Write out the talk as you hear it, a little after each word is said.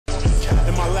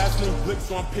last name Blick,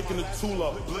 so I'm picking the tool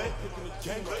up.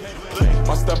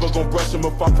 My stepper gon' brush him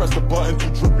if I press the button. Too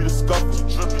drippy to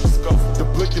scuffle. The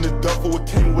Blick in the duffel, it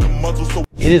came with a muzzle, so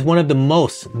it is one of the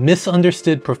most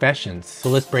misunderstood professions, so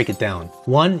let's break it down.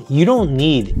 1, you don't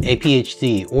need a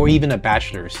PhD or even a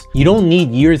bachelor's. You don't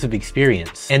need years of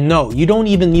experience. And no, you don't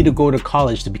even need to go to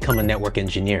college to become a network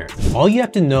engineer. All you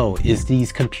have to know is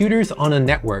these computers on a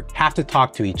network have to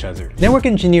talk to each other. Network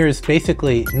engineers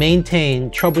basically maintain,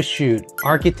 troubleshoot,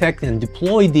 architect, and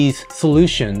deploy these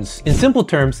solutions. In simple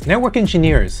terms, network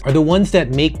engineers are the ones that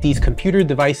make these computer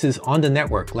devices on the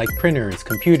network, like printers,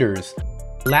 computers,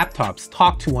 laptops,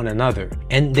 talk to one another,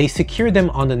 and they secure them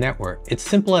on the network. It's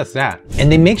simple as that.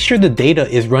 And they make sure the data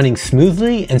is running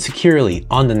smoothly and securely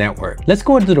on the network. Let's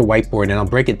go to the whiteboard and I'll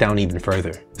break it down even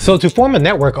further. So to form a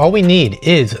network, all we need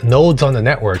is nodes on the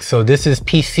network. So this is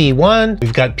PC1,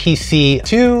 we've got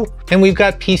PC2, and we've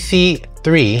got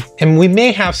PC3, and we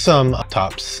may have some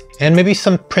laptops and maybe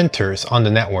some printers on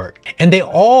the network. And they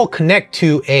all connect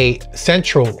to a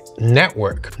central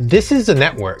network. This is a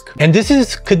network. And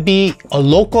this could be a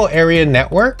local area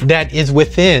network that is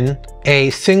within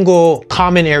a single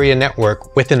common area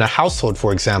network within a household,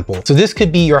 for example. So this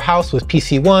could be your house with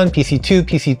PC1, PC2,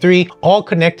 PC3, all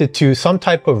connected to some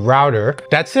type of router.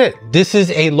 That's it. This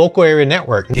is a local area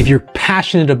network. If you're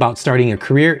passionate about starting a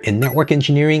career in network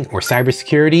engineering or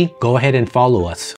cybersecurity, go ahead and follow us